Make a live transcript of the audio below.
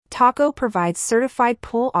Taco provides certified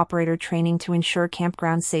pool operator training to ensure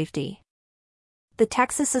campground safety. The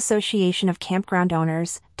Texas Association of Campground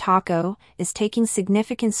Owners, TACO, is taking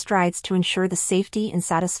significant strides to ensure the safety and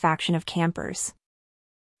satisfaction of campers.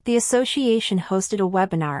 The association hosted a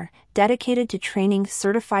webinar dedicated to training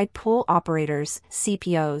certified pool operators,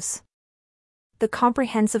 CPOs. The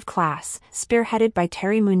comprehensive class, spearheaded by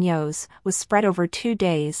Terry Munoz, was spread over 2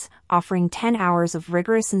 days, offering 10 hours of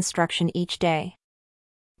rigorous instruction each day.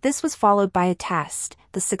 This was followed by a test,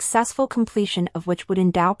 the successful completion of which would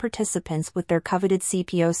endow participants with their coveted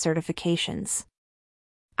CPO certifications.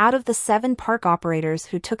 Out of the 7 park operators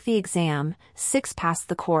who took the exam, 6 passed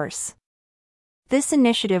the course. This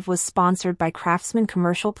initiative was sponsored by Craftsman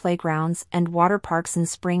Commercial Playgrounds and Water Parks in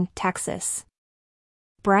Spring, Texas.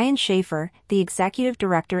 Brian Schaefer, the executive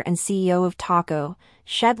director and CEO of TACO,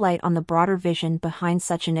 shed light on the broader vision behind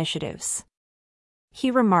such initiatives. He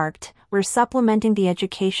remarked, "We're supplementing the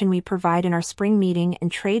education we provide in our spring meeting and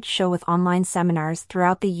trade show with online seminars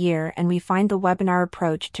throughout the year, and we find the webinar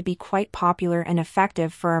approach to be quite popular and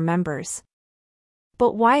effective for our members."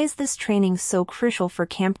 But why is this training so crucial for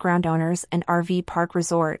campground owners and RV park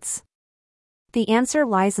resorts? The answer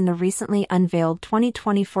lies in the recently unveiled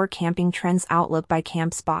 2024 Camping Trends Outlook by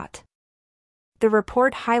CampSpot. The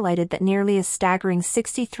report highlighted that nearly a staggering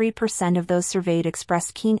 63% of those surveyed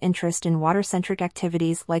expressed keen interest in water-centric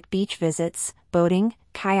activities like beach visits, boating,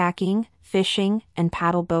 kayaking, fishing, and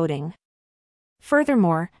paddle boating.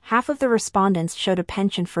 Furthermore, half of the respondents showed a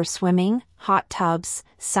penchant for swimming, hot tubs,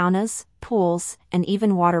 saunas, pools, and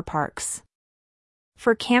even water parks.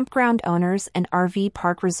 For campground owners and RV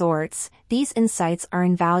park resorts, these insights are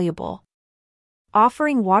invaluable.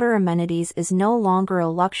 Offering water amenities is no longer a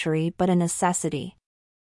luxury but a necessity.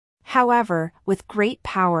 However, with great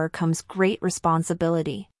power comes great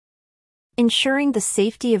responsibility. Ensuring the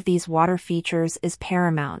safety of these water features is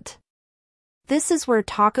paramount. This is where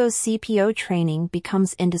TACO's CPO training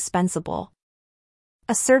becomes indispensable.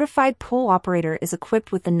 A certified pool operator is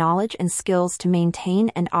equipped with the knowledge and skills to maintain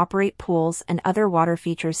and operate pools and other water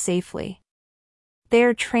features safely. They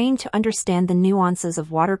are trained to understand the nuances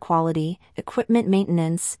of water quality, equipment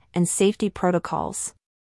maintenance, and safety protocols.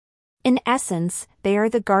 In essence, they are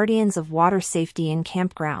the guardians of water safety in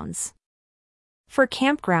campgrounds. For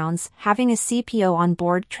campgrounds, having a CPO on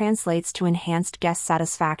board translates to enhanced guest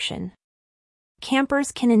satisfaction.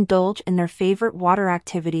 Campers can indulge in their favorite water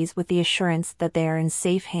activities with the assurance that they are in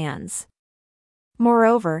safe hands.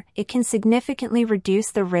 Moreover, it can significantly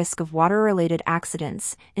reduce the risk of water-related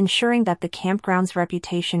accidents, ensuring that the campground's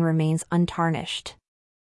reputation remains untarnished.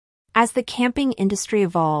 As the camping industry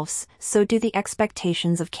evolves, so do the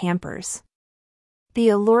expectations of campers. The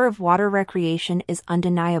allure of water recreation is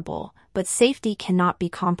undeniable, but safety cannot be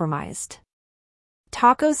compromised.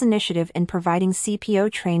 TACO's initiative in providing CPO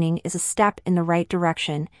training is a step in the right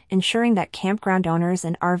direction, ensuring that campground owners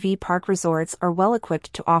and RV park resorts are well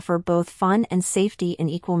equipped to offer both fun and safety in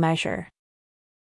equal measure.